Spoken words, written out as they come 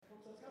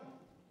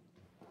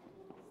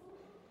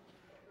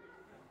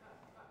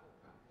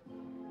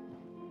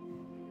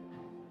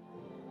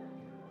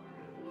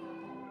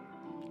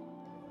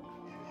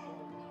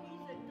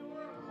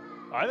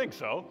I think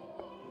so.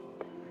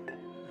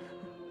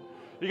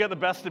 You got the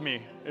best of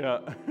me. Yeah.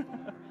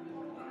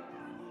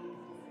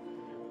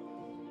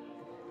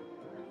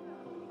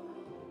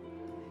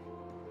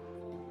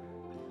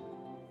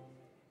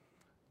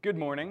 Good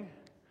morning.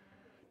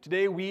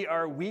 Today we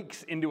are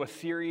weeks into a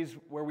series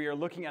where we are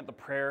looking at the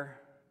prayer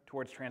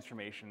towards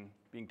transformation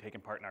being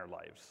taken part in our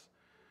lives.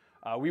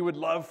 We would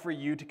love for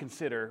you to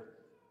consider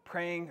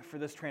praying for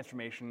this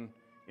transformation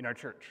in our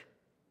church.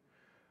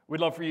 We'd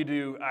love for you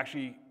to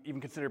actually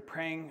even consider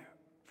praying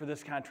for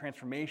this kind of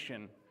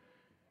transformation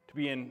to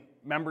be in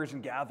members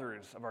and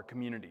gatherers of our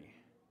community.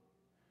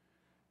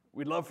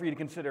 We'd love for you to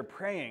consider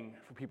praying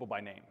for people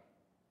by name.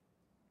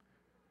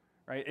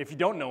 Right? If you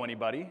don't know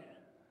anybody,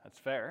 that's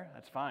fair,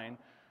 that's fine.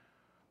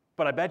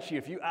 But I bet you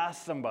if you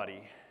ask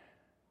somebody,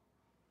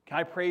 can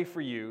I pray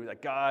for you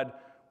that God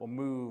will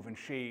move and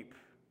shape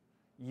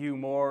you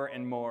more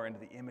and more into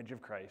the image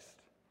of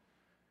Christ?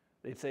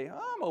 They'd say,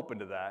 I'm open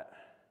to that.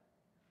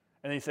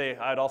 And they say,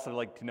 I'd also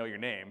like to know your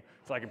name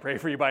so I can pray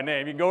for you by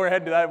name. You can go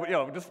ahead and do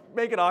that. Just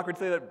make it awkward.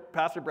 Say that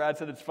Pastor Brad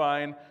said it's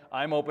fine.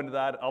 I'm open to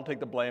that. I'll take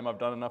the blame. I've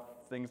done enough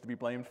things to be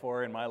blamed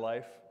for in my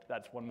life.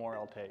 That's one more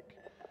I'll take.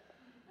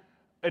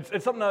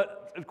 It's something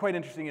that's quite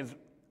interesting is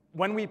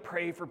when we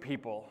pray for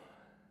people,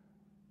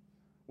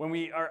 when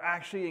we are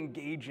actually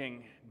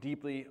engaging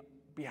deeply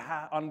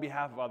on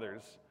behalf of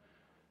others,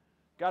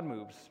 God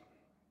moves.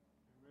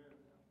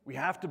 We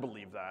have to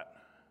believe that.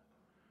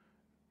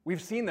 We've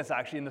seen this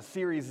actually in the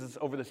series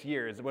over this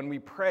year, is when we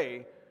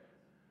pray,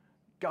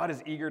 God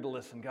is eager to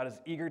listen. God is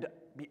eager to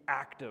be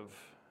active.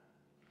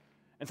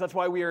 And so that's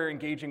why we are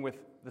engaging with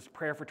this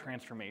prayer for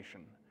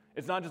transformation.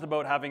 It's not just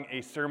about having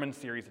a sermon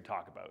series to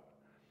talk about.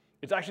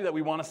 It's actually that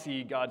we want to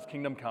see God's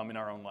kingdom come in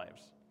our own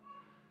lives.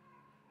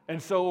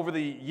 And so over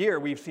the year,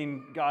 we've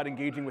seen God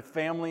engaging with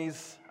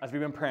families as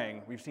we've been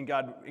praying. We've seen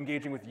God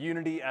engaging with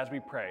unity as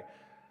we pray.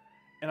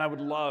 And I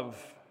would love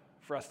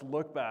for us to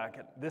look back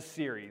at this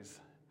series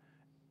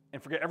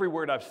and forget every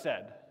word I've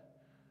said,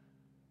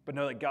 but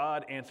know that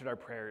God answered our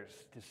prayers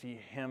to see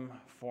Him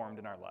formed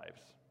in our lives.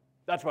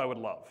 That's what I would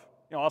love.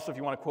 Also, if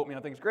you want to quote me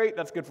on things, great,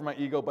 that's good for my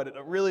ego, but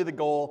really the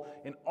goal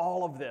in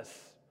all of this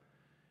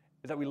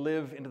is that we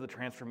live into the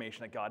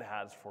transformation that God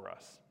has for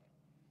us.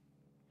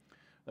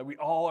 That we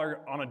all are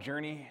on a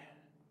journey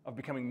of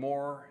becoming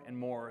more and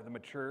more the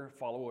mature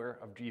follower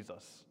of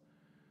Jesus.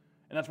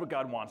 And that's what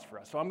God wants for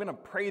us. So I'm going to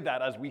pray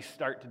that as we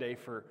start today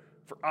for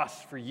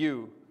us, for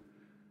you,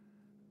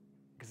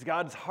 because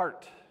God's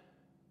heart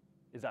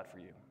is that for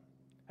you.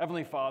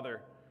 Heavenly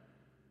Father,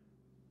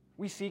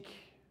 we seek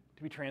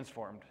to be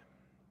transformed.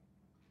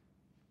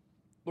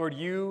 Lord,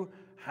 you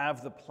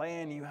have the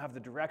plan, you have the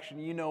direction,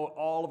 you know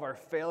all of our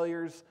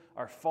failures,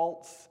 our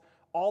faults,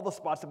 all the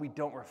spots that we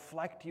don't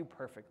reflect you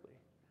perfectly.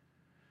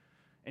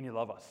 And you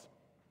love us.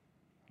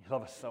 You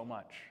love us so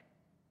much.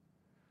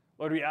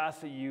 Lord, we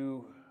ask that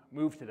you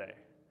move today,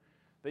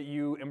 that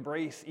you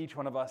embrace each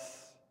one of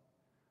us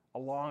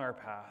along our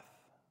path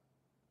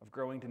of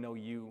growing to know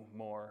you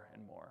more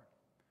and more.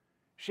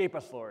 Shape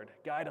us, Lord.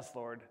 Guide us,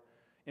 Lord.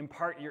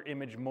 Impart your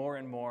image more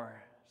and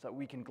more so that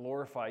we can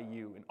glorify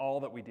you in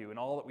all that we do, in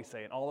all that we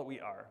say, in all that we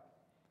are.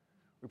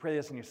 We pray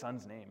this in your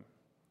Son's name,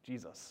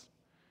 Jesus.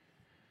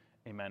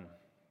 Amen.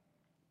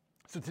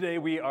 So today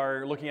we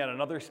are looking at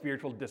another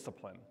spiritual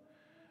discipline.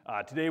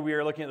 Today we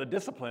are looking at the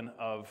discipline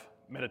of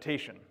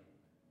meditation,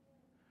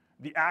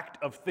 the act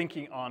of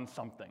thinking on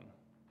something.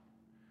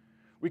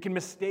 We can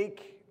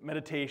mistake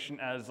meditation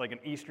as like an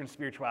Eastern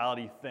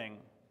spirituality thing,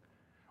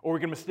 or we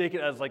can mistake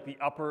it as like the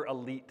upper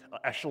elite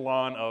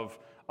echelon of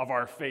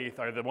our faith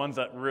are the ones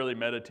that really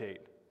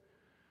meditate.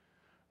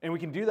 And we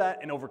can do that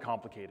and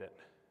overcomplicate it.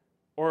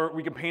 Or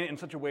we can paint it in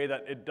such a way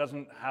that it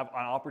doesn't have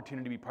an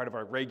opportunity to be part of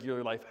our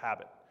regular life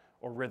habit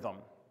or rhythm.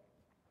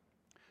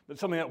 That's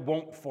something that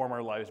won't form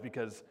our lives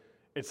because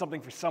it's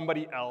something for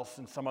somebody else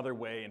in some other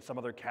way, in some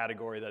other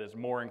category that is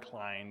more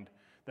inclined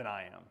than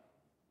I am.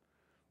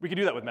 We can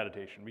do that with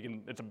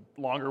meditation. It's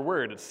a longer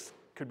word. It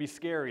could be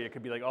scary. It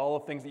could be like all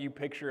the things that you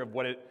picture of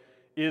what it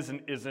is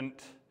and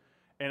isn't,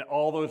 and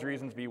all those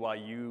reasons be why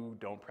you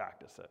don't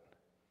practice it.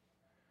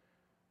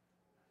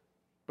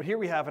 But here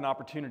we have an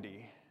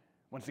opportunity,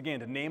 once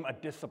again, to name a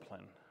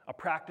discipline, a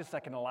practice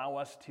that can allow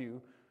us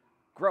to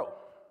grow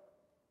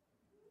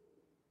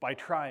by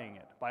trying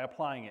it, by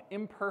applying it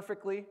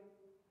imperfectly,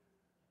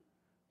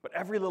 but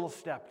every little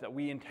step that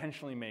we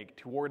intentionally make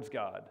towards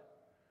God,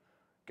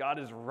 God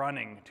is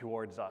running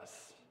towards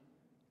us.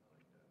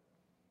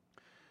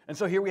 And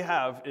so here we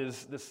have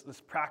is this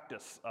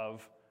practice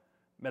of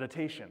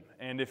meditation.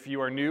 And if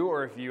you are new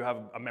or if you have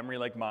a memory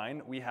like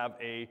mine, we have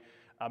a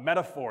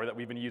metaphor that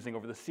we've been using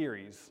over the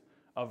series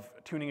of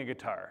tuning a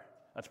guitar.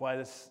 That's why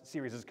this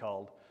series is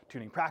called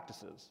Tuning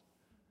Practices.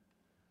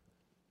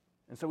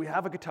 And so we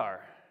have a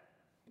guitar.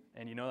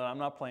 And you know that I'm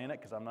not playing it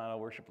because I'm not a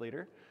worship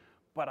leader,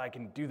 but I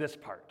can do this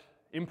part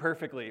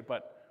imperfectly,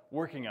 but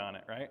working on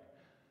it, right?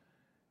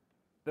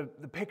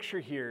 The picture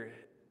here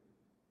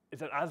is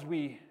that as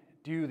we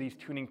do these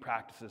tuning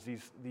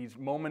practices, these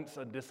moments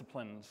of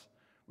disciplines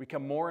we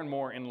come more and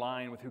more in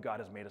line with who God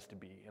has made us to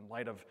be in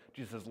light of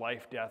Jesus'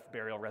 life, death,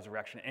 burial,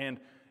 resurrection, and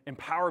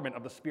empowerment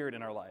of the Spirit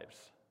in our lives.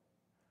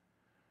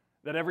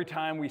 That every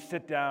time we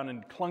sit down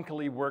and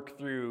clunkily work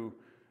through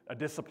a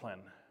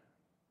discipline,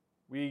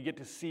 we get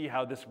to see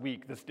how this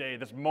week, this day,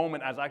 this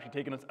moment has actually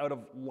taken us out of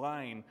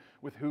line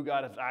with who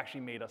God has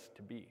actually made us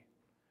to be.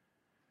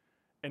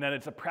 And that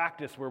it's a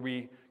practice where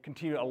we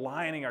continue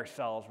aligning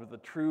ourselves with the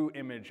true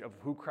image of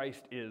who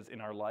Christ is in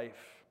our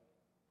life.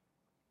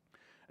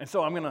 And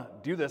so I'm going to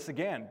do this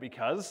again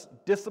because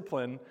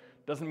discipline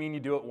doesn't mean you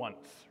do it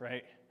once,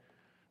 right?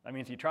 That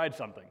means you tried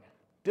something.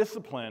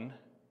 Discipline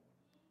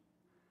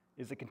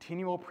is a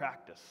continual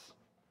practice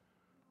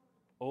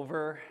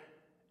over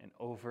and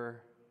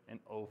over and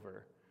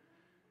over.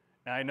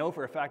 And I know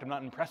for a fact I'm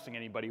not impressing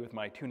anybody with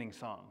my tuning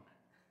song,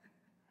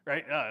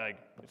 right?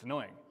 It's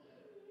annoying.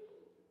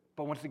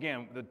 But once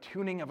again, the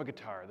tuning of a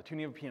guitar, the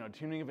tuning of a piano, the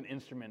tuning of an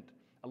instrument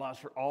allows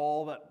for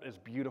all that is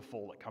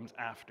beautiful that comes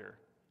after.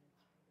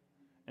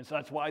 And so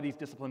that's why these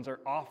disciplines are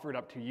offered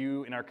up to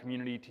you in our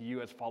community, to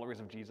you as followers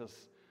of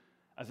Jesus,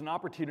 as an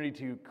opportunity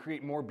to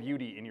create more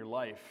beauty in your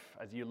life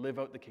as you live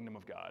out the kingdom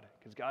of God,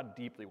 because God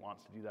deeply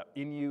wants to do that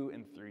in you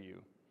and through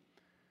you.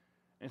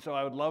 And so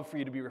I would love for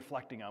you to be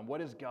reflecting on what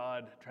is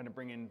God trying to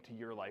bring into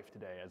your life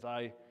today as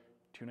I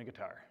tune a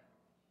guitar.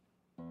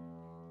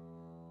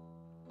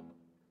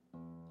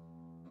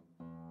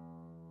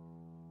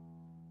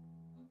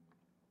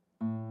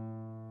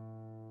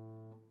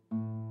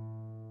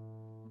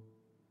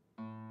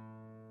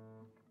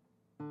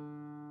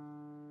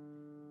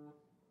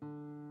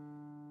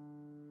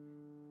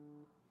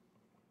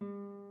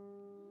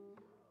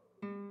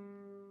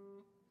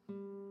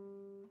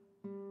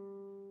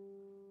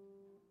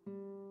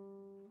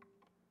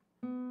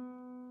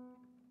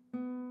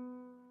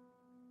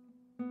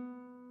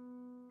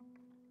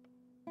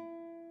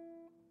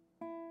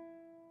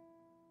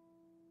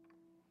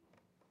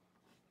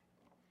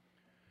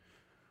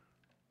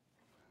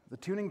 The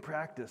tuning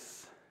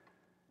practice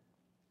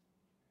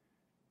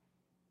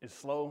is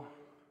slow,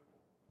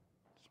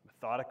 it's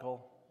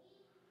methodical,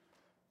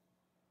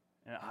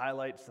 and it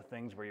highlights the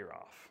things where you're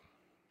off.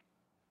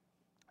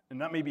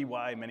 And that may be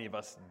why many of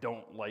us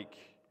don't like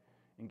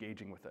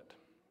engaging with it.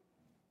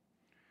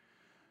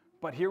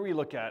 But here we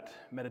look at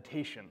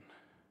meditation,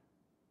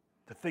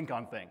 to think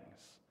on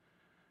things,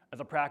 as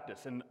a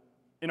practice. And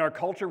in our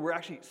culture, we're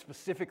actually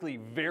specifically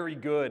very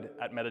good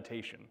at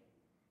meditation.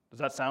 Does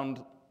that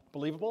sound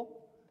believable?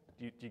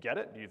 Do you get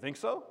it? Do you think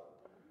so?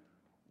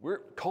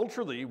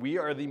 Culturally, we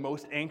are the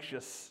most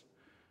anxious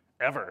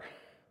ever.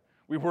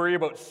 We worry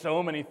about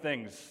so many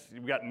things.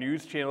 We've got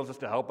news channels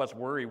just to help us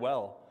worry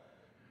well,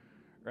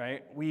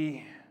 right?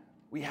 We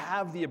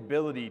have the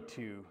ability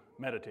to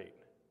meditate.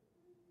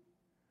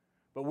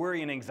 But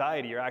worry and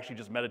anxiety are actually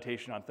just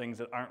meditation on things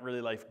that aren't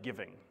really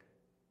life-giving,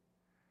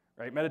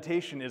 right?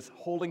 Meditation is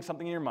holding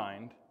something in your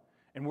mind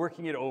and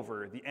working it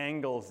over, the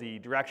angles, the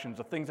directions,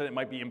 the things that it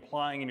might be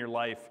implying in your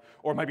life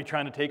or might be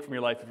trying to take from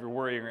your life if you're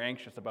worrying or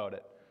anxious about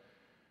it,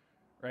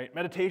 right?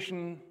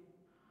 Meditation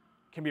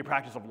can be a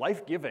practice of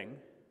life-giving.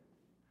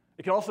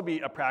 It can also be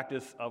a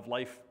practice of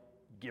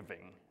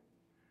life-giving,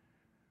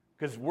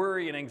 because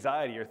worry and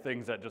anxiety are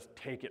things that just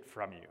take it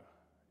from you.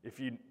 If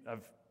you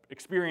have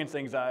experienced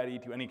anxiety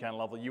to any kind of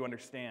level, you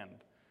understand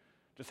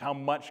just how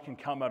much can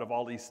come out of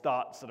all these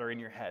thoughts that are in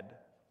your head,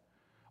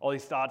 all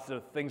these thoughts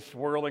of things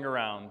swirling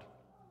around.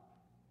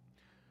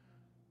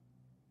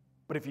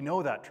 But if you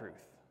know that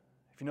truth,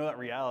 if you know that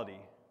reality,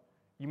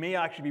 you may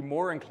actually be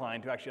more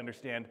inclined to actually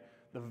understand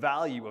the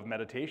value of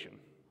meditation.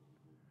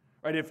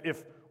 Right?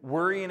 If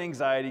worry and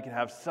anxiety can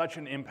have such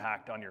an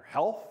impact on your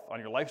health,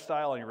 on your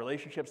lifestyle, on your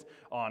relationships,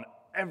 on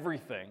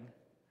everything,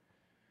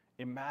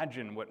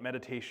 imagine what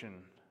meditation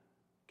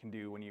can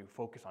do when you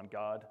focus on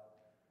God,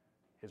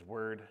 His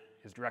Word,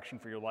 His direction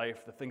for your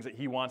life, the things that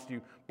He wants to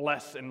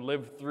bless and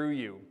live through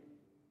you.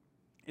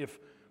 If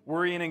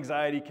worry and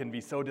anxiety can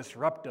be so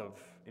disruptive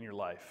in your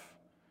life,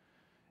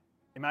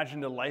 imagine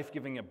the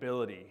life-giving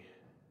ability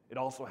it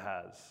also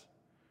has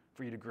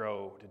for you to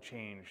grow, to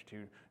change,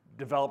 to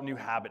develop new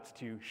habits,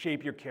 to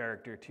shape your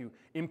character, to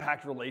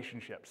impact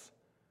relationships,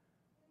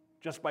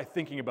 just by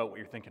thinking about what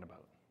you're thinking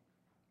about,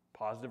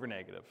 positive or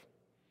negative.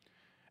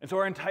 And so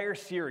our entire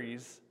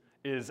series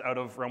is out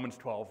of Romans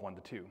 12,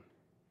 1-2,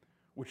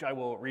 which I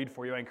will read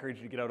for you. I encourage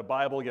you to get out a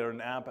Bible, get out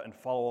an app, and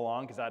follow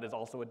along, because that is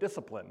also a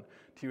discipline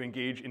to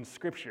engage in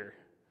Scripture.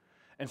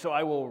 And so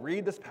I will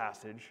read this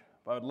passage,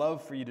 but I would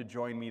love for you to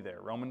join me there.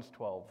 Romans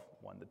 12,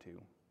 1-2.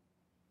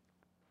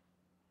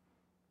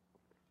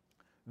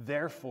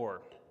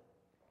 Therefore,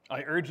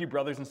 I urge you,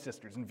 brothers and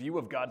sisters, in view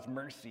of God's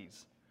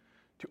mercies,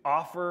 to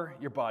offer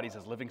your bodies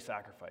as living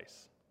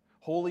sacrifice,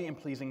 holy and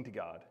pleasing to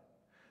God.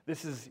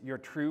 This is your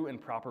true and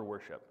proper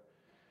worship.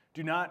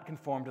 Do not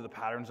conform to the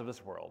patterns of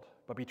this world,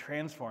 but be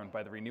transformed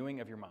by the renewing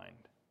of your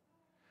mind.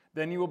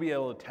 Then you will be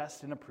able to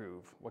test and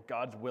approve what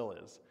God's will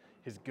is,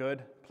 His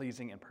good,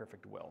 pleasing, and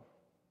perfect will.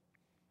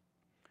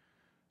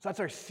 So that's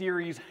our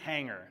series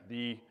hanger,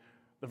 the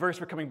The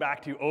verse we're coming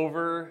back to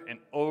over and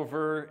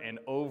over and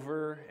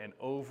over and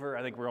over.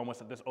 I think we're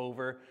almost at this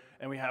over,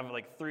 and we have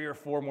like 3 or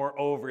 4 more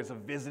overs of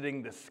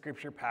visiting this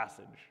scripture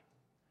passage.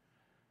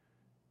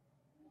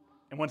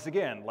 And once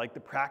again, like the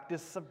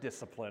practice of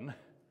discipline,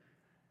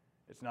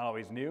 it's not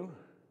always new,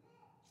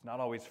 it's not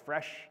always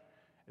fresh,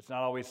 it's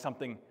not always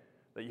something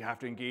that you have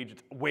to engage.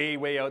 It's way,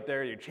 way out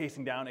there, you're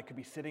chasing down. It could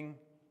be sitting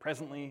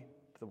presently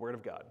to the Word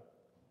of God.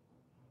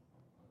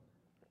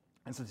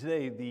 And so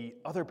today, the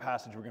other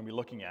passage we're going to be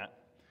looking at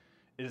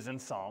is in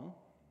Psalm.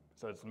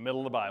 So it's in the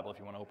middle of the Bible if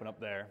you want to open up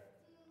there.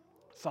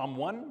 Psalm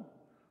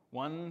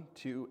 1,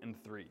 2,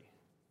 and 3.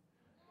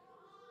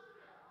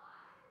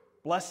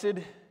 Blessed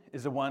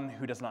is the one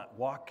who does not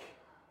walk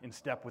in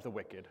step with the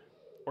wicked,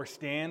 or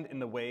stand in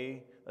the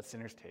way that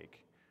sinners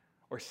take,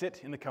 or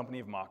sit in the company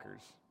of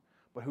mockers,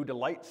 but who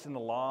delights in the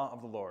law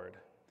of the Lord,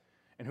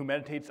 and who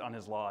meditates on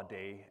his law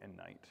day and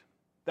night.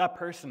 That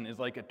person is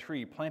like a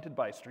tree planted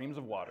by streams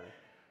of water,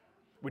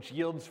 which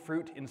yields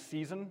fruit in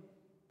season,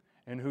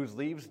 and whose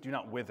leaves do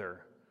not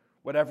wither.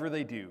 Whatever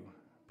they do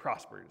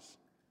prospers.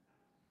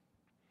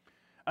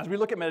 As we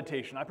look at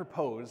meditation, I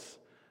propose,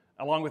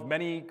 along with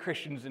many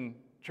Christians in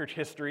church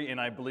history, and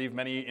I believe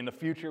many in the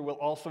future will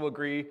also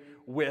agree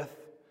with,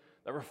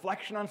 that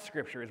reflection on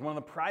Scripture is one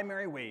of the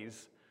primary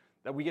ways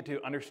that we get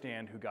to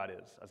understand who God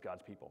is as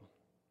God's people.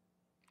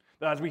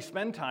 That as we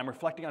spend time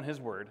reflecting on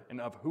His Word and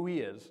of who He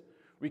is,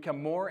 we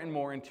become more and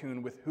more in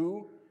tune with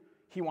who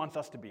He wants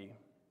us to be,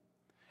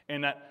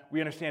 and that we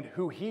understand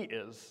who He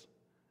is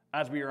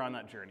as we are on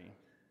that journey.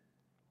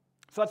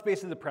 So that's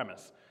basically the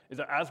premise, is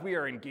that as we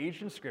are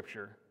engaged in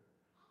Scripture,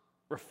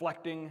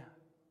 reflecting,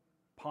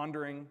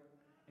 pondering,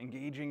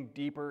 engaging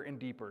deeper and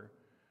deeper,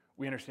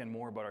 we understand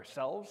more about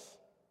ourselves,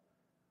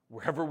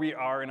 wherever we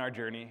are in our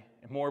journey,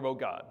 and more about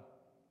God.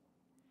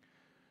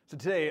 So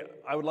today,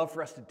 I would love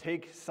for us to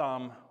take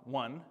Psalm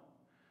 1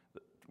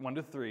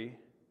 to 3,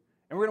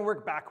 and we're going to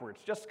work backwards,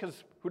 just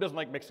because who doesn't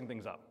like mixing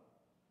things up?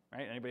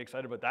 Right? Anybody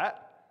excited about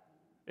that?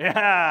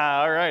 Yeah,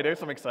 all right, there's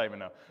some excitement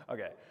now.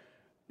 Okay.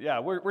 Yeah,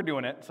 we're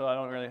doing it, so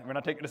we're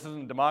not taking, this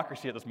isn't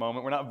democracy at this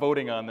moment. We're not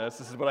voting on this.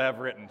 This is what I have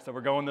written. So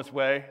we're going this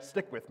way.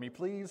 Stick with me,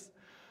 please.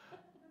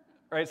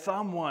 All right,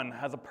 Psalm 1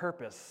 has a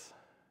purpose,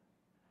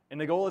 and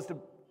the goal is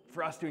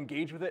for us to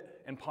engage with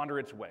it and ponder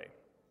its way.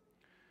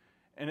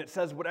 And it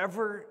says,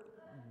 whatever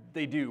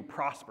they do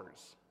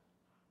prospers.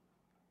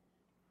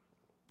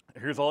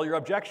 Here's all your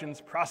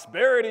objections.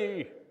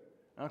 Prosperity.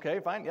 Okay,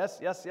 fine. Yes.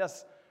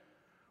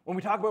 When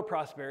we talk about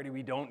prosperity,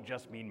 we don't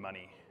just mean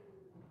money.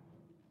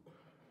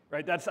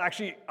 Right? That's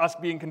actually us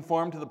being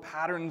conformed to the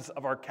patterns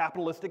of our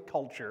capitalistic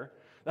culture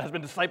that has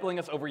been discipling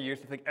us over years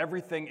to think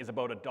everything is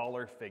about a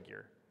dollar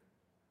figure.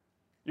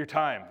 Your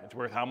time, it's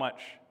worth how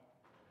much?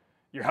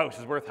 Your house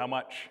is worth how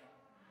much?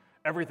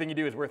 Everything you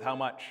do is worth how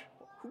much?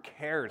 Who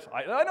cares?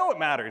 I know it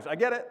matters. I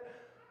get it.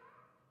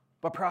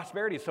 But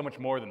prosperity is so much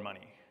more than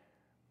money.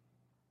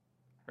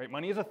 Right?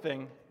 Money is a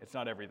thing. It's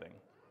not everything.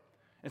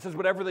 It says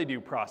whatever they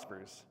do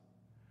prospers.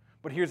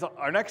 But here's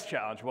our next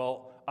challenge.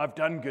 Well, I've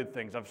done good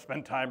things. I've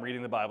spent time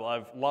reading the Bible.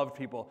 I've loved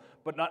people.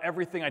 But not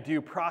everything I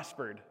do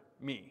prospered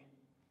me.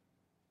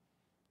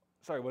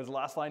 Sorry, what was the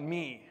last line?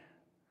 Me.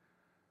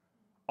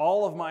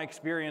 All of my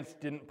experience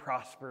didn't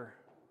prosper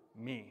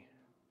me.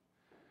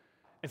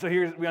 And so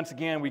here, once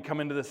again, we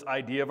come into this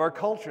idea of our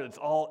culture. It's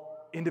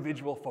all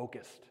individual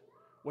focused.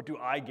 What do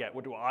I get?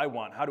 What do I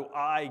want? How do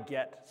I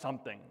get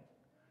something?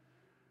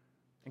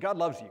 And God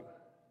loves you.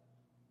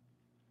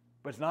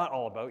 But it's not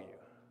all about you.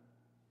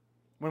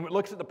 When it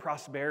looks at the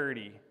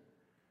prosperity,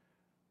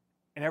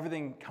 and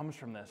everything comes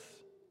from this,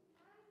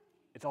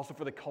 it's also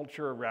for the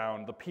culture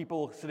around, the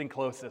people sitting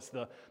closest,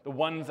 the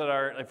ones that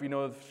are, if we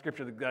know the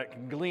Scripture, that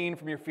can glean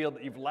from your field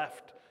that you've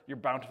left your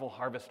bountiful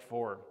harvest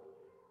for.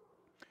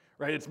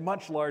 Right? It's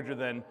much larger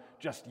than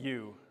just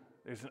you.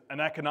 There's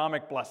an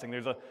economic blessing,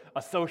 there's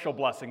a social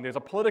blessing, there's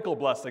a political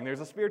blessing, there's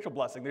a spiritual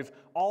blessing, there's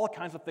all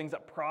kinds of things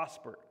that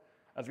prosper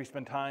as we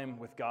spend time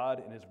with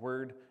God in His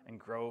Word and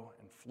grow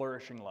in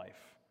flourishing life.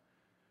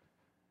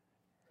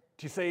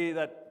 To say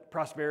that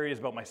prosperity is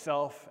about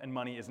myself and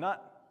money is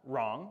not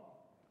wrong.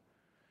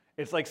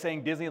 It's like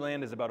saying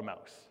Disneyland is about a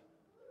mouse.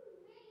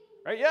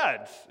 Right?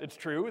 Yeah, it's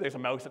true. There's a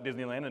mouse at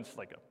Disneyland, and it's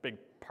like a big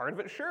part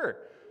of it, sure.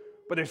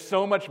 But there's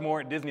so much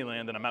more at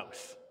Disneyland than a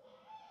mouse.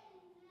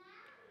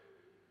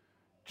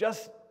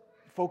 Just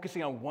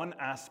focusing on one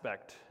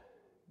aspect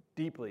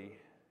deeply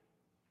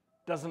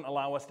doesn't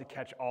allow us to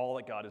catch all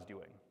that God is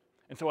doing.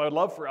 And so I would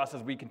love for us,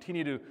 as we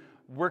continue to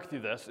work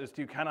through this, is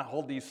to kind of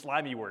hold these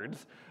slimy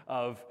words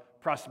of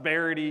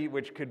prosperity,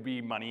 which could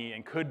be money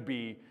and could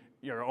be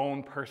your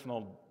own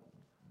personal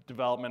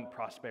development,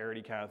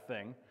 prosperity kind of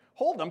thing.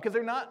 Hold them, because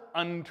they're not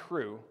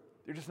untrue.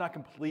 They're just not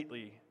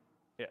completely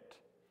it.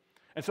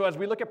 And so as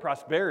we look at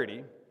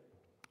prosperity,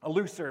 a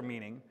looser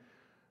meaning,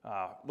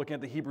 looking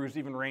at the Hebrews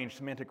even range,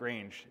 semantic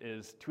range,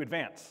 is to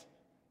advance,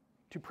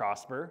 to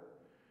prosper,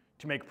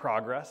 to make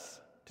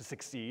progress, to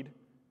succeed,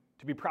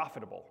 to be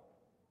profitable.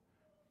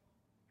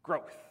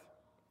 Growth.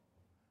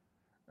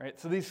 Right?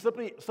 So these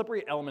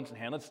slippery elements in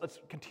hand, let's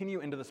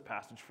continue into this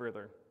passage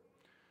further.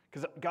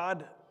 Because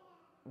God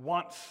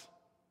wants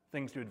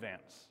things to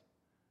advance.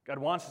 God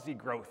wants to see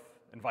growth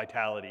and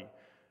vitality.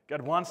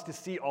 God wants to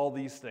see all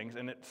these things,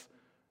 and it's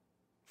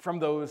from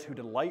those who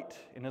delight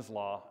in his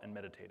law and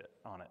meditate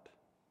on it.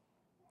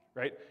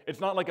 Right? It's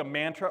not like a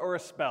mantra or a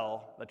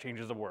spell that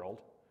changes the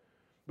world,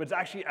 but it's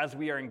actually as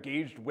we are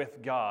engaged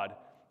with God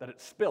that it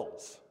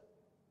spills.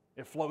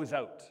 It flows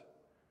out.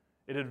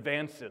 It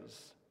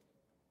advances.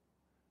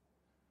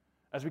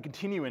 As we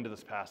continue into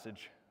this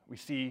passage, we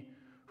see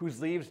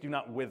whose leaves do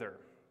not wither.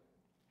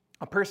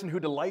 A person who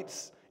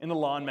delights in the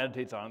law and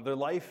meditates on it, their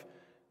life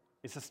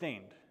is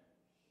sustained.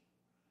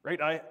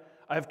 Right? I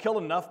have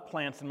killed enough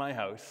plants in my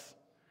house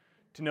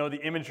to know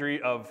the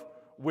imagery of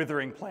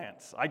withering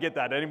plants. I get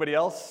that. Anybody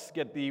else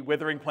get the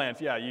withering plants?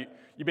 Yeah,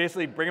 you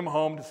basically bring them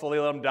home to slowly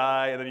let them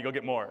die, and then you go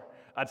get more.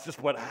 That's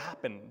just what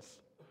happens.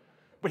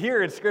 But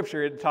here in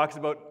Scripture, it talks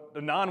about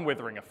the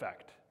non-withering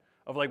effect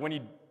of like when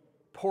you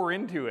pour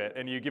into it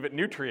and you give it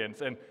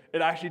nutrients, and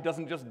it actually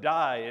doesn't just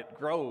die, it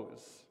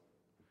grows.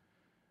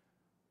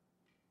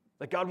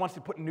 Like God wants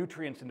to put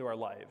nutrients into our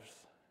lives.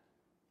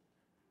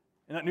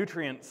 And that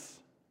nutrients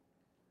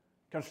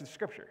comes from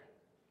Scripture,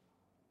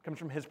 comes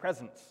from his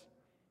presence,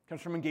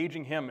 comes from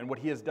engaging him and what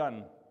he has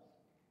done.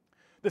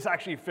 This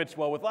actually fits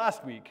well with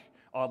last week,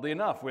 oddly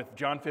enough, with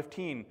John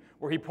 15,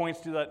 where he points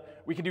to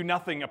that we can do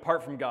nothing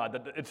apart from God,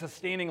 that it's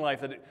sustaining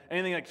life, that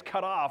anything that's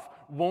cut off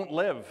won't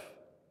live.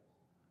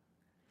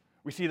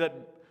 We see that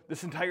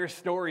this entire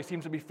story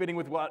seems to be fitting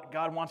with what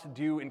God wants to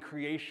do in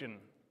creation,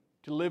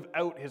 to live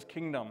out his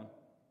kingdom.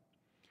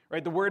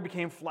 Right? The Word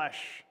became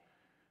flesh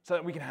so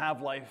that we can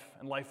have life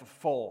and life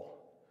full.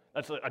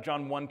 That's a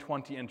John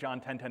 1:20 and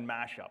John 10:10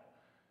 mashup.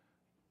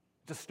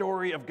 It's a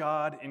story of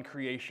God in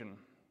creation.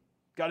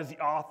 God is the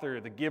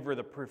author, the giver,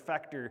 the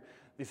perfecter,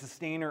 the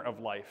sustainer of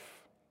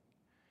life.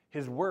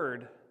 His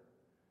Word,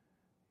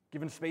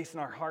 given space in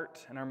our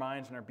heart and our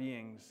minds and our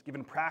beings,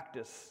 given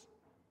practice,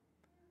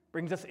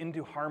 brings us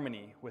into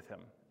harmony with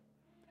him.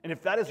 And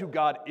if that is who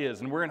God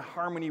is, and we're in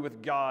harmony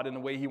with God in the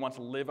way he wants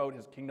to live out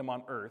his kingdom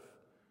on earth,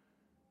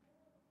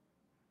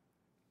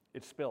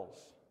 it spills,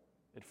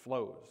 it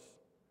flows,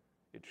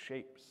 it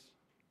shapes.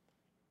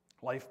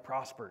 Life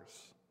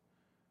prospers.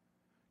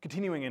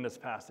 Continuing in this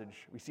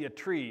passage, we see a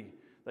tree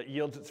that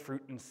yields its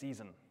fruit in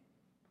season.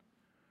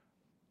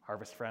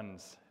 Harvest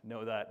friends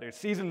know that. There's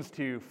seasons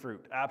to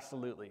fruit,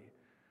 absolutely.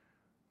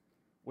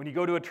 When you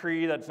go to a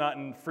tree that's not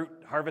in fruit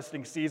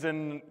harvesting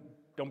season,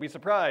 don't be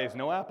surprised.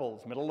 No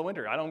apples, middle of the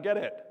winter. I don't get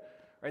it.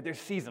 Right? There's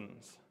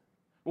seasons.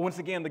 But once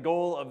again, the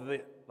goal of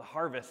the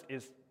harvest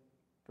is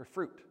for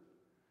fruit.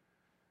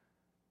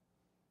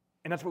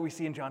 And that's what we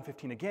see in John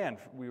 15 again,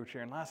 we were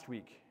sharing last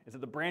week, is that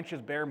the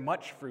branches bear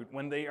much fruit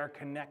when they are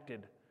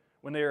connected,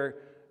 when they are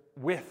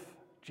with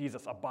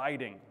Jesus,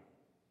 abiding.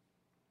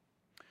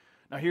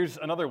 Now here's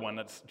another one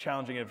that's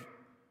challenging of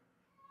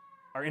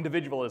our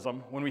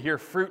individualism. When we hear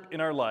fruit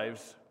in our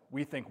lives,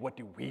 we think, what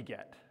do we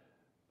get?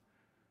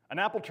 An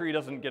apple tree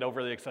doesn't get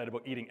overly excited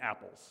about eating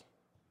apples,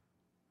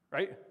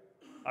 right?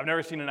 I've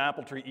never seen an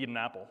apple tree eat an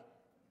apple.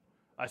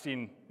 I've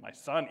seen my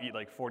son eat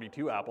like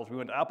 42 apples. We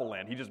went to Apple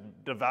Land. He just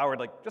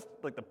devoured just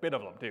the bit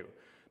of them too.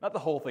 Not the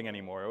whole thing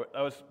anymore.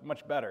 That was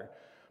much better.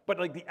 But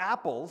like the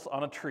apples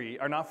on a tree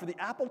are not for the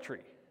apple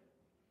tree.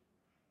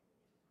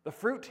 The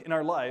fruit in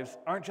our lives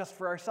aren't just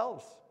for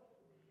ourselves.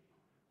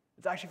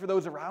 It's actually for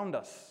those around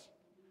us.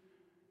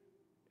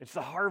 It's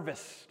the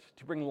harvest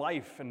to bring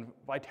life and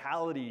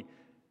vitality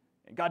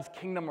and God's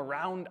kingdom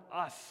around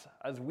us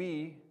as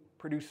we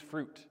produce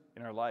fruit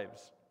in our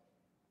lives.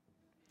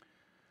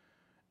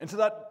 And so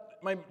that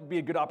might be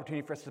a good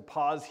opportunity for us to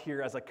pause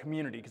here as a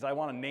community, because I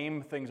want to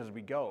name things as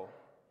we go.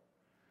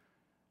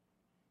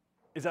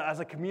 Is that as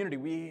a community,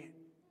 we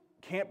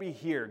can't be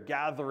here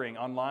gathering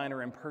online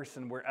or in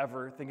person,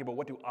 wherever, thinking about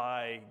what do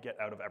I get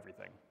out of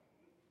everything.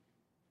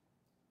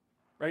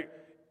 Right?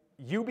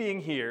 You being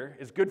here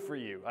is good for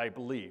you, I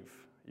believe.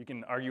 You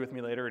can argue with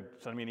me later or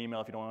send me an email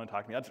if you don't want to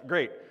talk to me. That's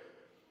great.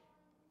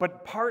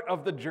 But part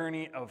of the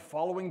journey of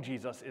following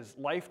Jesus is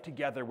life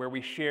together where we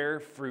share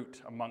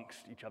fruit amongst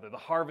each other. The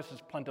harvest is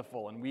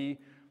plentiful, and we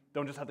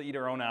don't just have to eat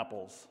our own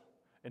apples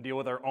and deal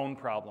with our own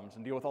problems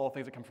and deal with all the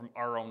things that come from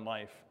our own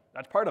life.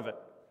 That's part of it.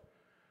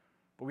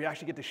 But we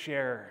actually get to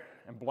share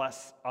and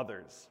bless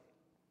others.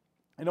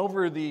 And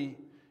over the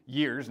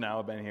years now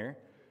I've been here,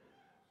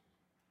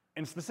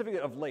 and specifically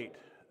of late,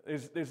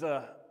 there's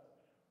a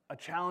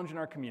challenge in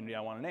our community I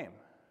want to name,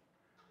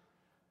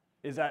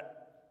 is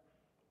that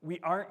we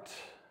aren't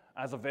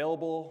as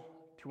available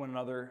to one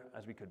another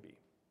as we could be.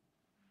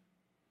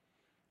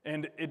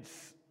 And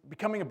it's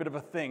becoming a bit of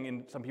a thing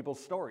in some people's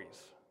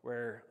stories,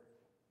 where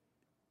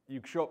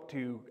you show up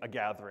to a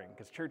gathering,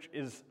 because church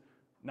is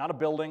not a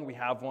building, we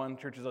have one.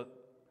 Church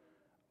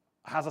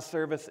has a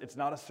service, it's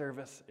not a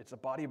service, it's a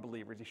body of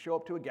believers. You show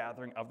up to a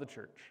gathering of the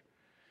church,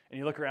 and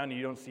you look around and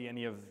you don't see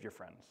any of your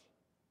friends.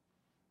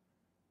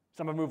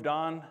 Some have moved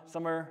on,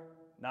 some are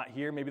not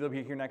here, maybe they'll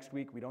be here next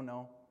week, we don't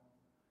know.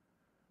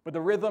 But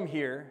the rhythm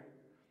here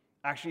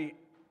actually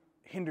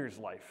hinders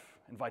life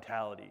and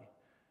vitality,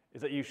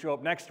 is that you show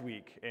up next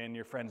week and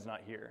your friend's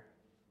not here.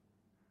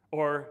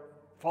 Or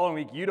following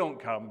week, you don't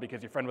come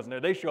because your friend wasn't there.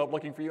 They show up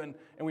looking for you, and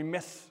we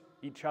miss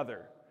each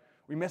other.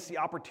 We miss the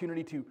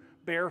opportunity to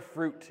bear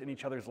fruit in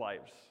each other's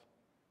lives.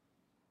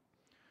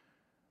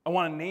 I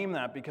want to name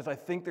that because I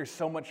think there's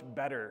so much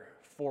better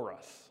for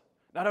us.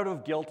 Not out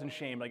of guilt and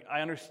shame. Like,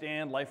 I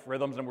understand life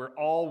rhythms, and we're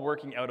all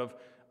working out of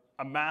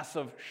a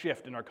massive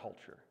shift in our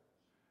culture.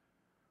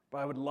 But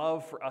I would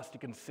love for us to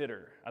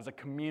consider, as a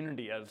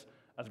community, as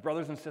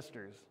brothers and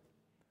sisters,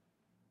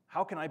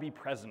 how can I be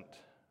present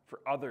for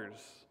others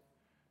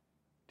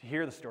to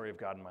hear the story of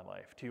God in my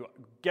life, to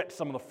get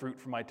some of the fruit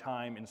from my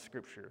time in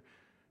Scripture?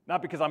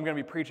 Not because I'm going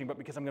to be preaching, but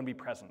because I'm going to be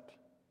present.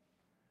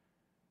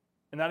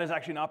 And that is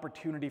actually an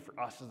opportunity for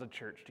us as a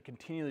church to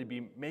continually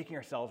be making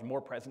ourselves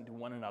more present to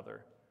one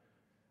another.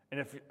 And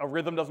if a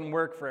rhythm doesn't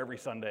work for every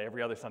Sunday,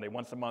 every other Sunday,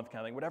 once a month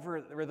kind of thing,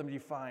 whatever rhythm you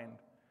find,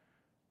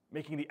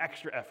 making the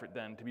extra effort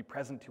then to be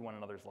present to one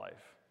another's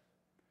life.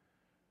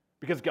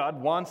 Because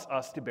God wants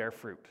us to bear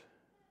fruit.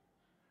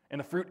 And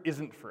the fruit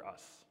isn't for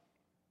us.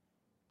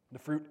 The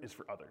fruit is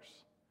for others.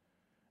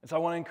 And so I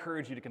want to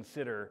encourage you to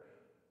consider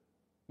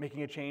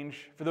making a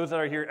change. For those that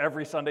are here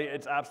every Sunday,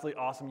 it's absolutely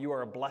awesome. You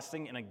are a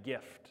blessing and a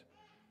gift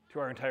to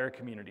our entire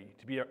community,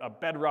 to be a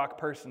bedrock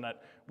person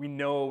that we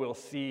know will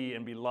see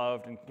and be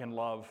loved and can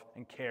love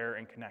and care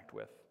and connect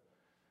with.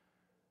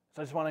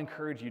 So I just want to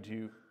encourage you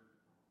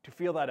to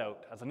feel that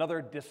out as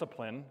another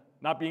discipline,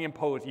 not being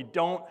imposed. You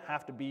don't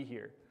have to be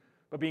here,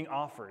 but being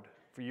offered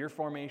for your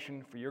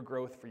formation, for your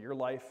growth, for your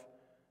life,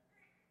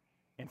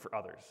 and for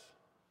others,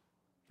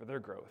 for their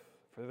growth,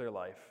 for their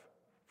life,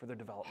 for their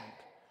development.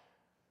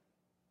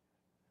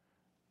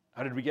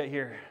 How did we get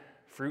here?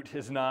 Fruit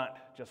is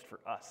not just for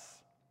us.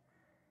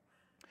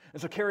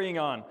 And so carrying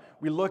on,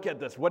 we look at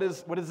this. What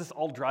is this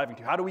all driving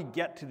to? How do we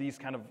get to these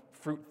kind of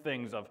fruit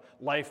things of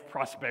life,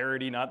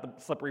 prosperity, not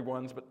the slippery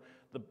ones, but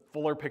the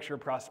fuller picture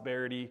of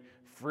prosperity,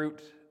 fruit?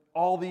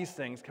 All these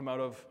things come out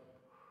of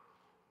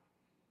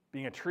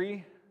being a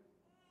tree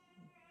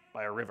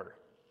by a river,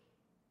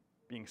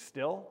 being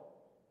still,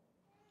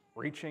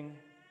 reaching,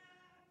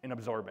 and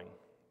absorbing.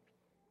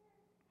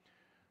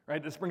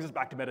 Right? This brings us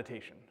back to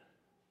meditation.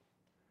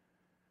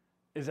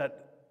 Is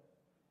that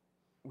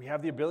we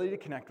have the ability to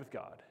connect with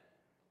God.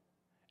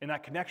 And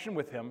that connection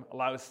with Him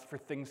allows for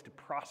things to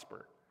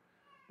prosper.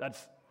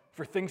 That's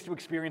for things to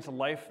experience a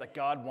life that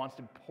God wants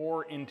to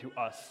pour into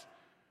us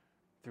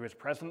through His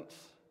presence,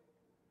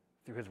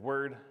 through His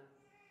Word.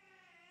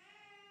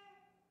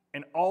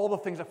 And all the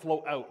things that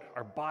flow out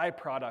are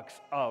byproducts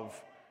of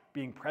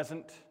being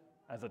present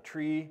as a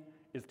tree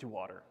is to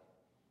water.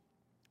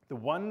 The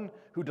one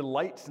who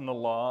delights in the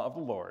law of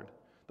the Lord,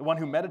 the one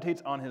who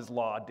meditates on His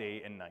law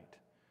day and night.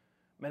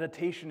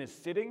 Meditation is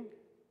sitting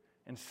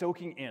and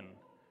soaking in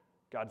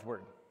God's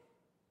Word.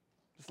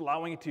 Just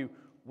allowing it to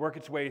work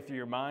its way through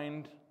your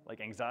mind,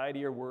 like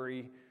anxiety or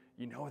worry.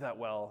 You know that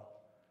well,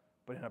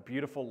 but in a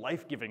beautiful,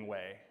 life-giving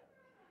way.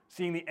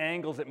 Seeing the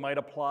angles it might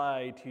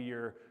apply to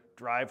your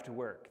drive to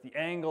work, the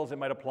angles it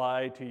might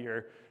apply to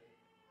your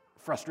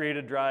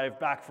frustrated drive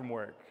back from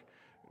work,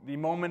 the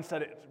moments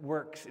that it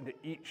works into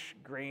each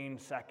grain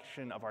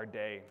section of our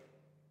day.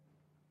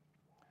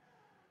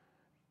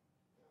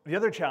 The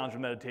other challenge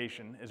with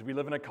meditation is we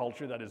live in a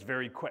culture that is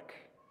very quick,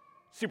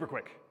 super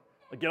quick.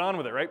 Like, get on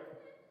with it, right?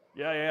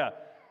 Yeah.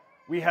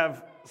 We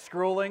have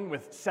scrolling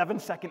with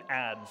 7-second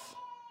ads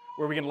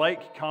where we can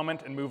like,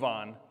 comment, and move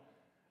on.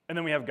 And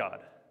then we have God.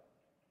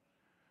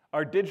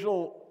 Our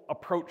digital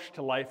approach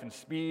to life and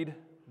speed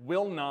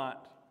will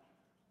not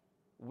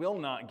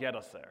get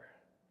us there.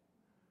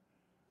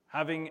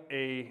 Having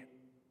a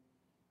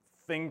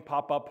thing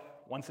pop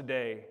up once a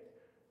day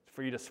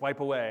for you to swipe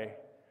away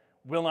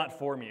will not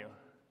form you.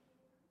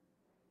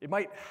 It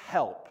might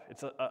help.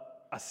 It's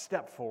a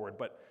step forward,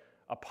 but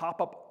a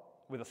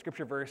pop-up with a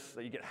scripture verse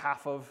that you get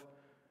half of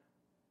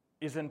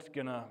isn't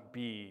going to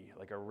be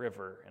like a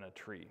river and a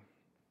tree.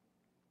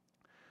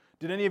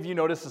 Did any of you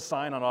notice a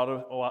sign on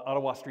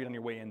Ottawa Street on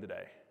your way in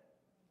today?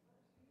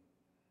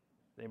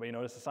 Did anybody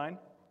notice a sign?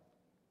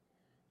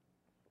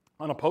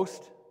 On a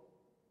post?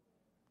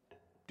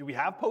 Do we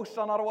have posts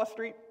on Ottawa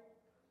Street?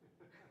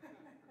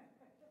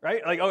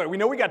 Right? Like, okay, we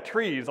know we got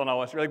trees on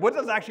Ottawa Street. Like, what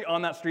is actually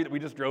on that street that we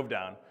just drove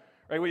down?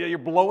 Right, well, you're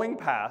blowing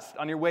past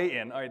on your way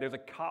in. All right, there's a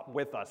cop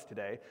with us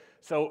today.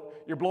 So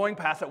you're blowing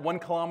past at 1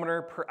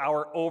 kilometer per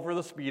hour over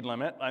the speed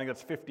limit. I think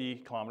that's 50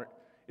 kilometers.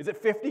 Is it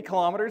 50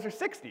 kilometers or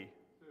 60?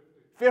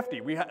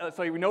 50.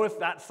 So we notice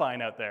that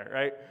sign out there,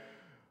 right?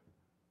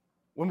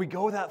 When we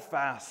go that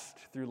fast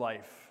through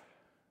life,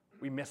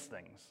 we miss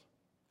things.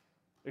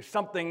 There's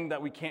something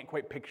that we can't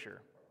quite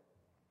picture.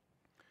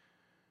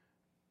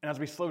 And as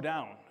we slow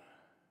down,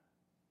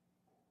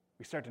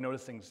 we start to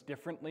notice things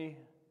differently,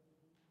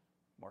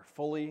 more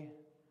fully,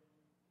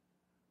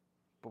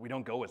 but we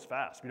don't go as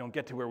fast. We don't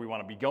get to where we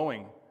want to be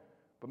going,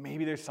 but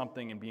maybe there's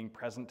something in being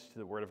present to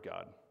the Word of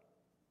God.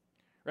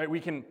 Right? We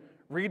can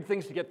read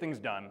things to get things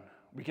done.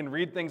 We can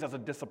read things as a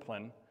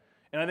discipline,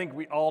 and I think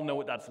we all know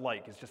what that's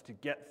like, is just to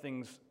get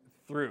things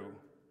through.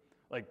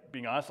 Like,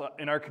 being honest,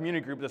 in our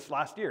community group this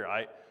last year,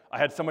 I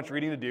had so much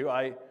reading to do.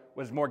 I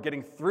was more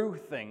getting through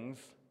things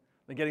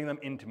than getting them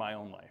into my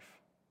own life.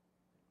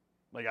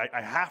 Like,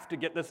 I have to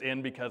get this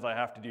in because I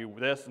have to do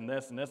this and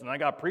this and this, and I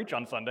got to preach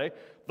on Sunday.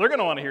 They're going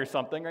to want to hear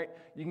something, right?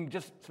 You can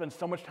just spend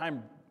so much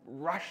time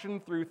rushing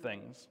through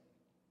things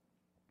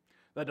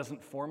that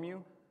doesn't form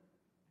you,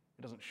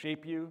 it doesn't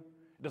shape you,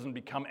 it doesn't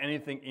become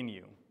anything in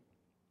you.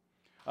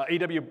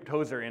 A.W.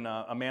 Tozer, in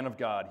A Man of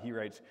God, he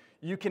writes,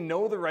 "You can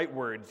know the right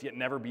words, yet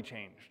never be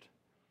changed.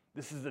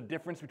 This is the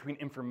difference between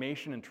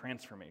information and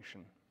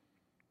transformation."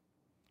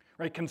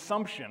 Right?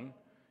 Consumption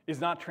is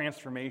not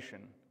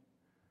transformation.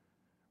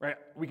 Right?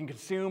 We can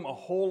consume a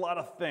whole lot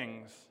of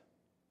things,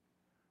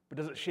 but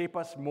does it shape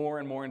us more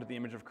and more into the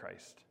image of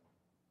Christ?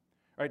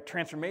 Right?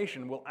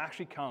 Transformation will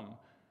actually come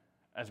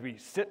as we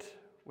sit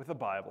with the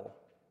Bible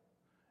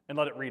and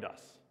let it read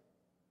us.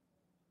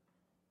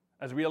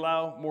 As we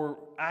allow, more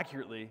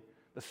accurately,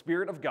 the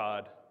Spirit of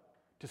God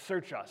to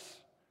search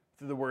us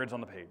through the words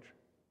on the page.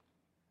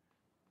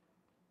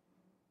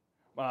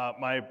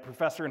 My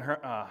professor in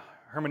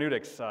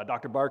hermeneutics,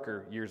 Dr.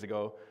 Barker, years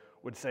ago,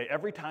 would say,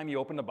 every time you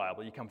open the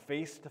Bible, you come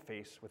face to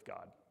face with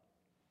God.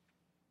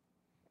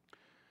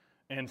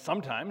 And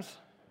sometimes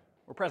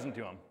we're present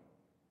to him.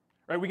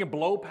 Right? We can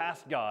blow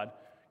past God,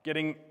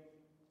 getting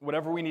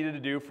whatever we needed to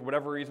do for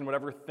whatever reason,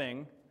 whatever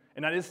thing.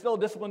 And that is still a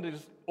discipline to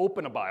just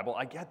open a Bible.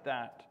 I get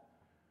that.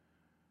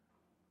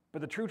 But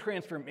the true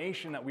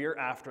transformation that we are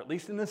after, at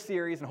least in this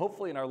series and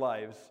hopefully in our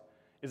lives,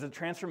 is a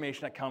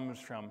transformation that comes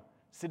from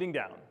sitting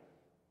down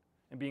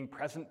and being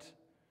present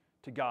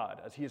to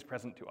God as he is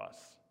present to us.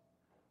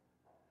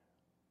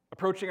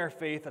 Approaching our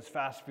faith as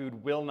fast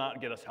food will not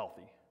get us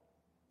healthy.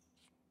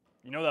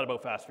 You know that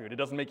about fast food. It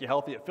doesn't make you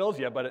healthy. It fills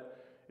you, but it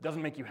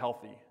doesn't make you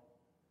healthy.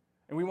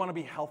 And we want to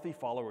be healthy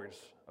followers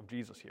of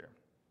Jesus here.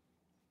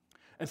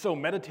 And so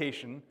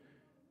meditation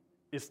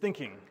is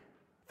thinking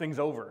things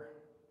over,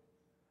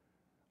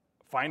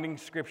 finding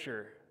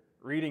Scripture,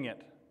 reading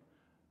it,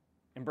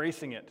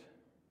 embracing it,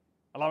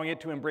 allowing it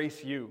to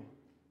embrace you.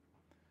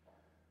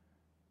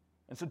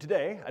 And so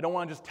today, I don't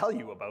want to just tell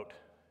you about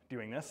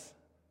doing this,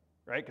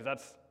 right? Because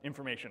that's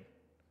information.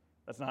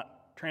 That's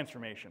not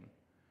transformation.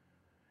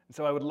 And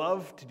so I would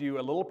love to do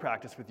a little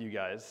practice with you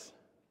guys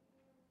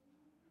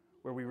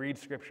where we read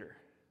Scripture,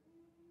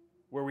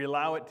 where we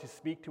allow it to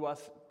speak to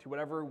us to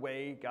whatever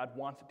way God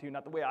wants it to,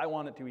 not the way I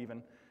want it to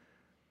even.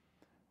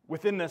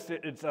 Within this,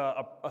 it's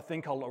a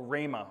thing called a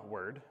rhema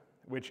word,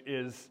 which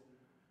is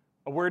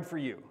a word for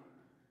you.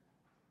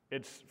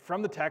 It's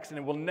from the text, and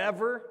it will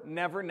never,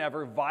 never,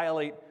 never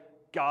violate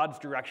God's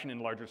direction in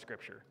larger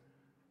Scripture.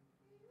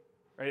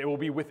 Right? It will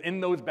be within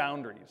those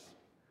boundaries.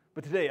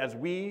 But today, as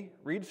we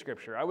read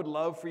Scripture, I would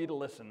love for you to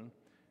listen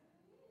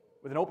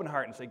with an open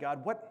heart and say,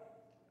 God,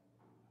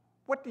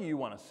 what do you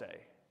want to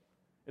say?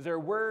 Is there a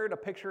word, a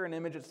picture, an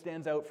image that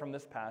stands out from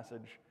this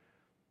passage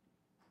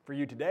for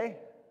you today?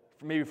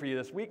 Maybe for you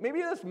this week,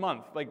 maybe this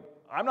month. Like,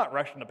 I'm not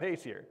rushing the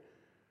pace here.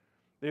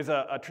 There's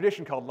a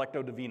tradition called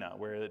Lectio Divina,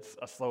 where it's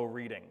a slow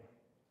reading.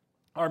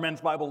 Our Men's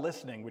Bible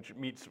Listening, which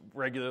meets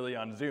regularly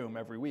on Zoom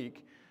every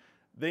week,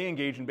 they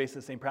engage in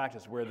basically the same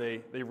practice, where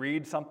they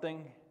read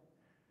something,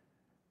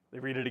 they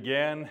read it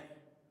again,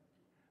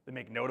 they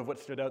make note of what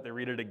stood out, they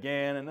read it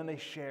again, and then they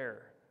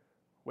share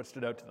what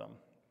stood out to them.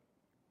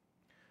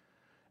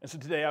 And so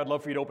today, I would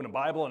love for you to open a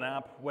Bible, an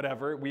app,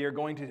 whatever. We are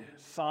going to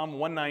Psalm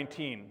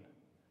 119.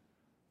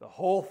 The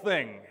whole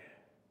thing.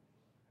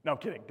 No, I'm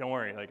kidding. Don't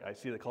worry. Like, I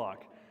see the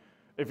clock.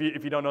 If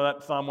you don't know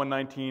that, Psalm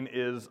 119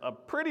 is a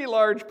pretty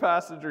large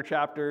passage or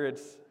chapter.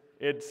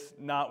 It's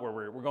not where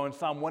we're going.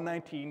 Psalm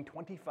 119,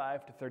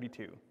 25 to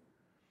 32.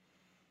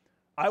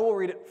 I will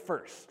read it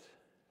first.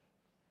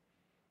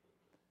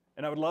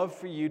 And I would love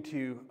for you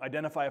to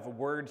identify if a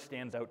word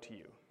stands out to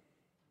you.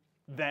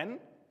 Then,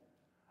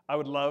 I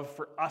would love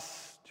for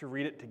us to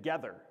read it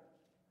together,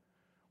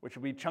 which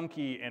will be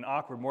chunky and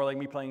awkward, more like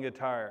me playing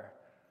guitar.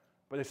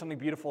 But there's something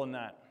beautiful in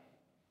that.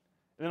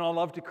 And then I'd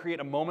love to create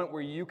a moment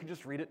where you can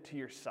just read it to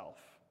yourself,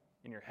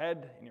 in your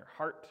head, in your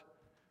heart.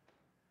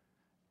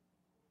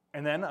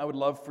 And then I would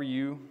love for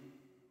you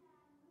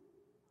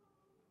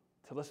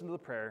to listen to the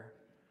prayer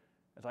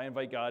as I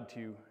invite God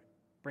to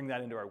bring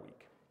that into our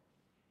week.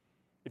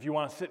 If you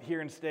want to sit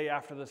here and stay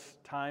after this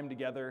time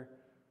together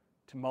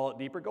to mull it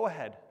deeper, go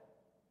ahead.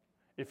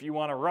 If you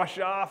want to rush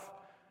off,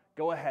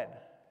 go ahead.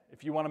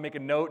 If you want to make a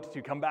note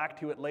to come back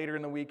to it later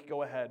in the week,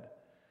 go ahead.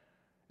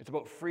 It's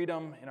about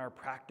freedom in our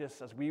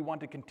practice as we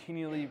want to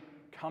continually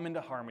come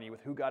into harmony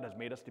with who God has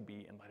made us to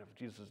be in light of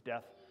Jesus'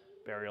 death,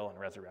 burial, and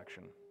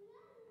resurrection.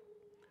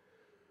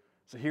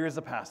 So here is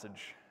the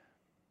passage.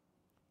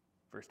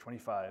 Verse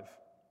 25.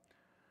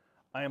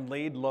 I am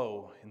laid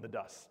low in the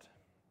dust.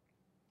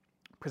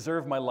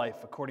 Preserve my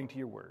life according to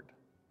your word.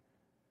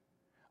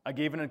 I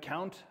gave an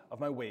account of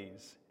my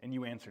ways, and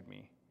you answered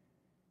me.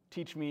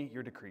 Teach me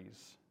your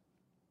decrees.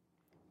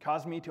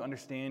 Cause me to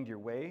understand your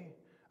way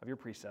of your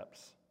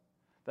precepts,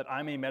 that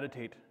I may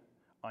meditate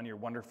on your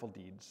wonderful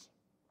deeds.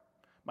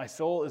 My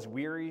soul is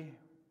weary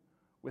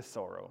with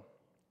sorrow.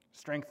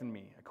 Strengthen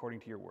me according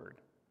to your word.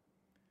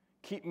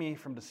 Keep me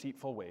from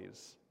deceitful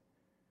ways.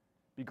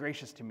 Be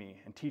gracious to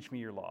me and teach me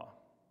your law.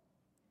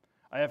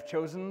 I have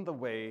chosen the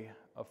way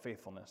of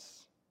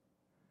faithfulness.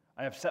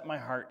 I have set my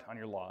heart on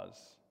your laws.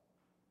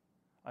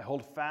 I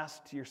hold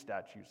fast to your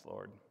statutes,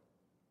 Lord.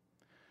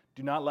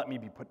 Do not let me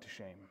be put to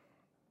shame.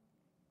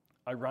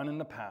 I run in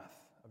the path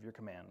of your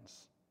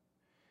commands,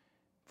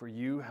 for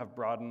you have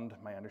broadened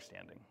my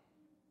understanding.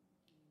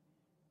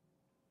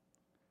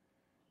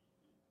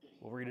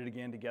 We'll read it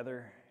again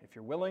together. If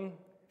you're willing,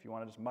 if you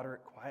want to just mutter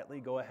it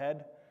quietly, go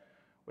ahead.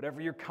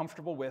 Whatever you're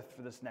comfortable with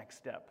for this next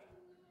step.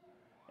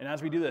 And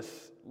as we do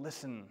this,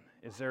 listen.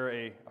 Is there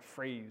a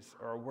phrase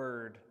or a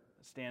word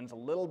that stands a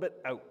little bit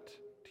out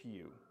to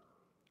you?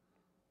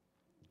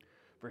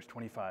 Verse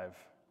 25,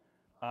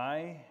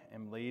 I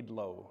am laid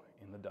low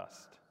in the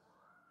dust.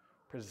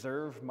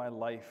 Preserve my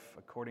life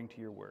according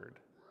to your word.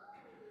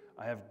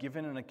 I have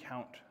given an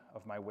account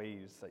of my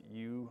ways that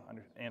you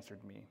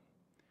answered me.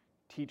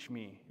 Teach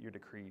me your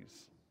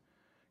decrees.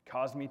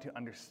 Cause me to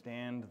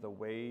understand the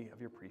way of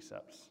your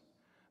precepts,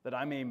 that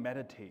I may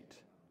meditate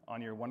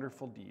on your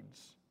wonderful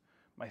deeds.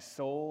 My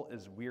soul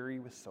is weary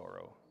with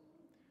sorrow.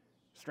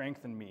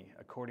 Strengthen me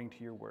according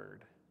to your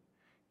word.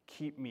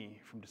 Keep me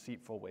from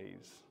deceitful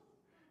ways.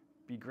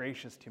 Be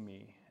gracious to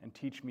me and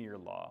teach me your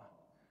law.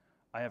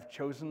 I have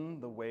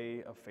chosen the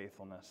way of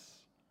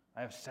faithfulness.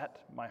 I have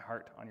set my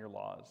heart on your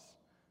laws.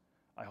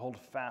 I hold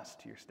fast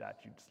to your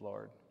statutes,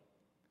 Lord.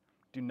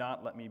 Do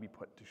not let me be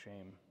put to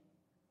shame.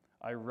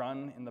 I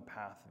run in the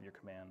path of your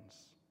commands,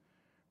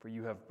 for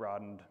you have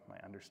broadened my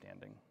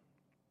understanding.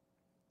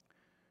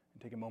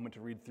 And take a moment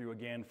to read through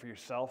again for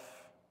yourself,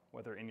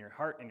 whether in your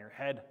heart, in your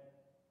head,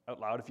 out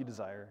loud if you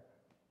desire.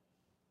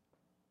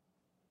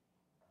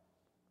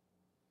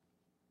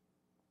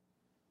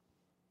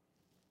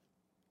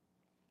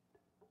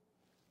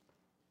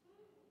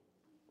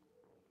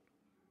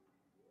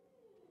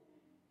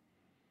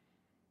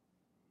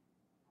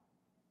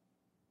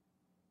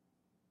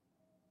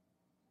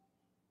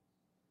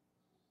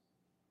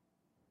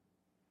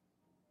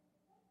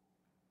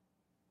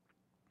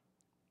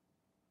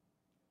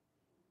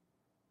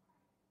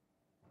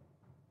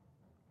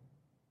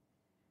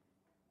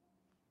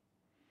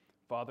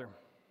 Father,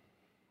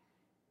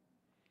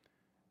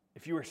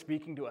 if you are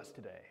speaking to us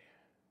today,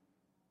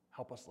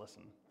 help us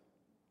listen.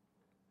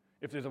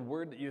 If there's a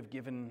word that you have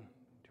given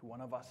to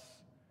one of us,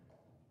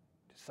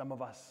 to some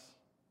of us,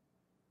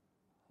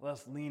 let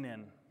us lean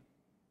in.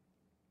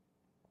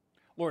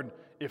 Lord,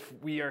 if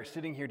we are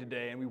sitting here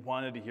today and we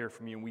wanted to hear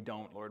from you and we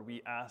don't, Lord,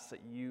 we ask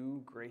that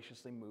you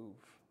graciously move.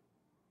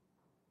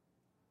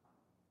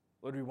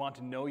 Lord, we want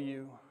to know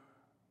you.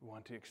 We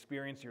want to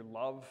experience your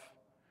love.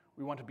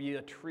 We want to be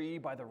a tree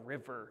by the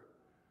river,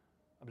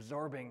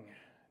 absorbing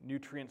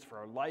nutrients for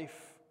our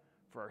life,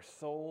 for our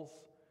souls,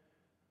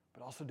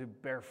 but also to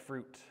bear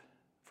fruit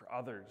for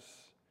others,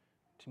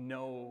 to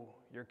know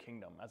your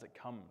kingdom as it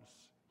comes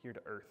here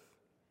to earth.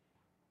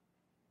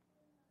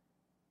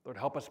 Lord,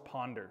 help us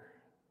ponder.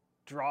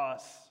 Draw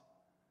us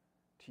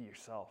to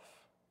yourself.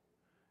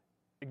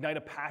 Ignite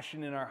a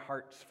passion in our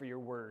hearts for your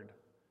word.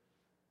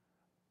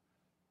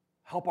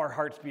 Help our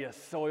hearts be a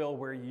soil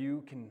where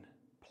you can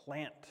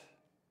plant,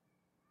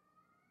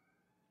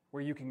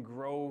 where you can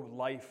grow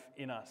life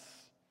in us.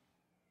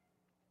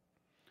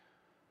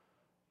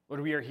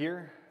 Lord, we are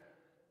here.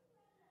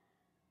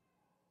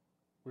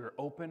 We are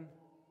open.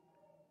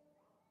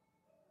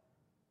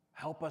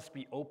 Help us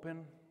be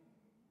open.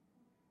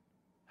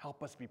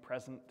 Help us be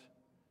present.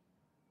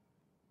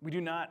 We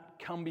do not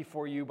come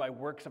before you by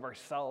works of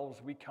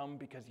ourselves. We come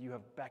because you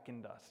have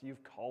beckoned us.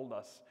 You've called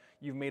us.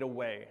 You've made a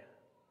way.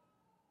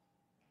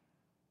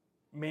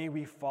 May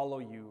we follow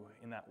you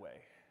in that way.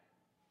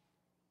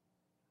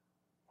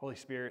 Holy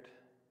Spirit,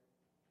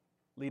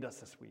 lead us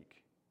this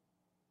week.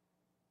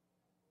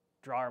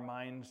 Draw our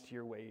minds to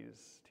your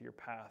ways, to your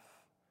path.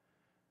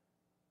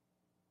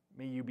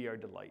 May you be our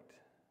delight.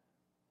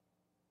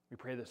 We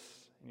pray this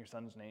in your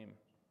Son's name.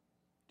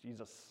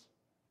 Jesus,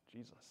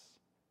 Jesus,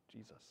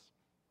 Jesus.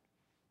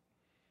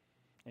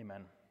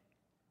 Amen.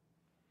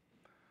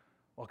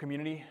 Well,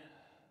 community,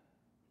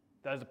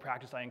 that is a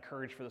practice I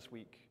encourage for this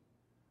week.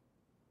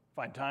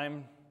 Find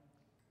time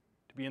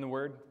to be in the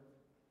Word,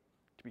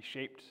 to be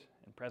shaped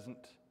and present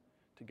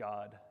to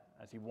God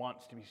as He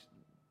wants to be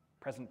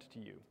present to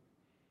you.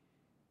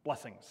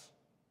 Blessings,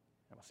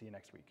 and we'll see you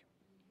next week.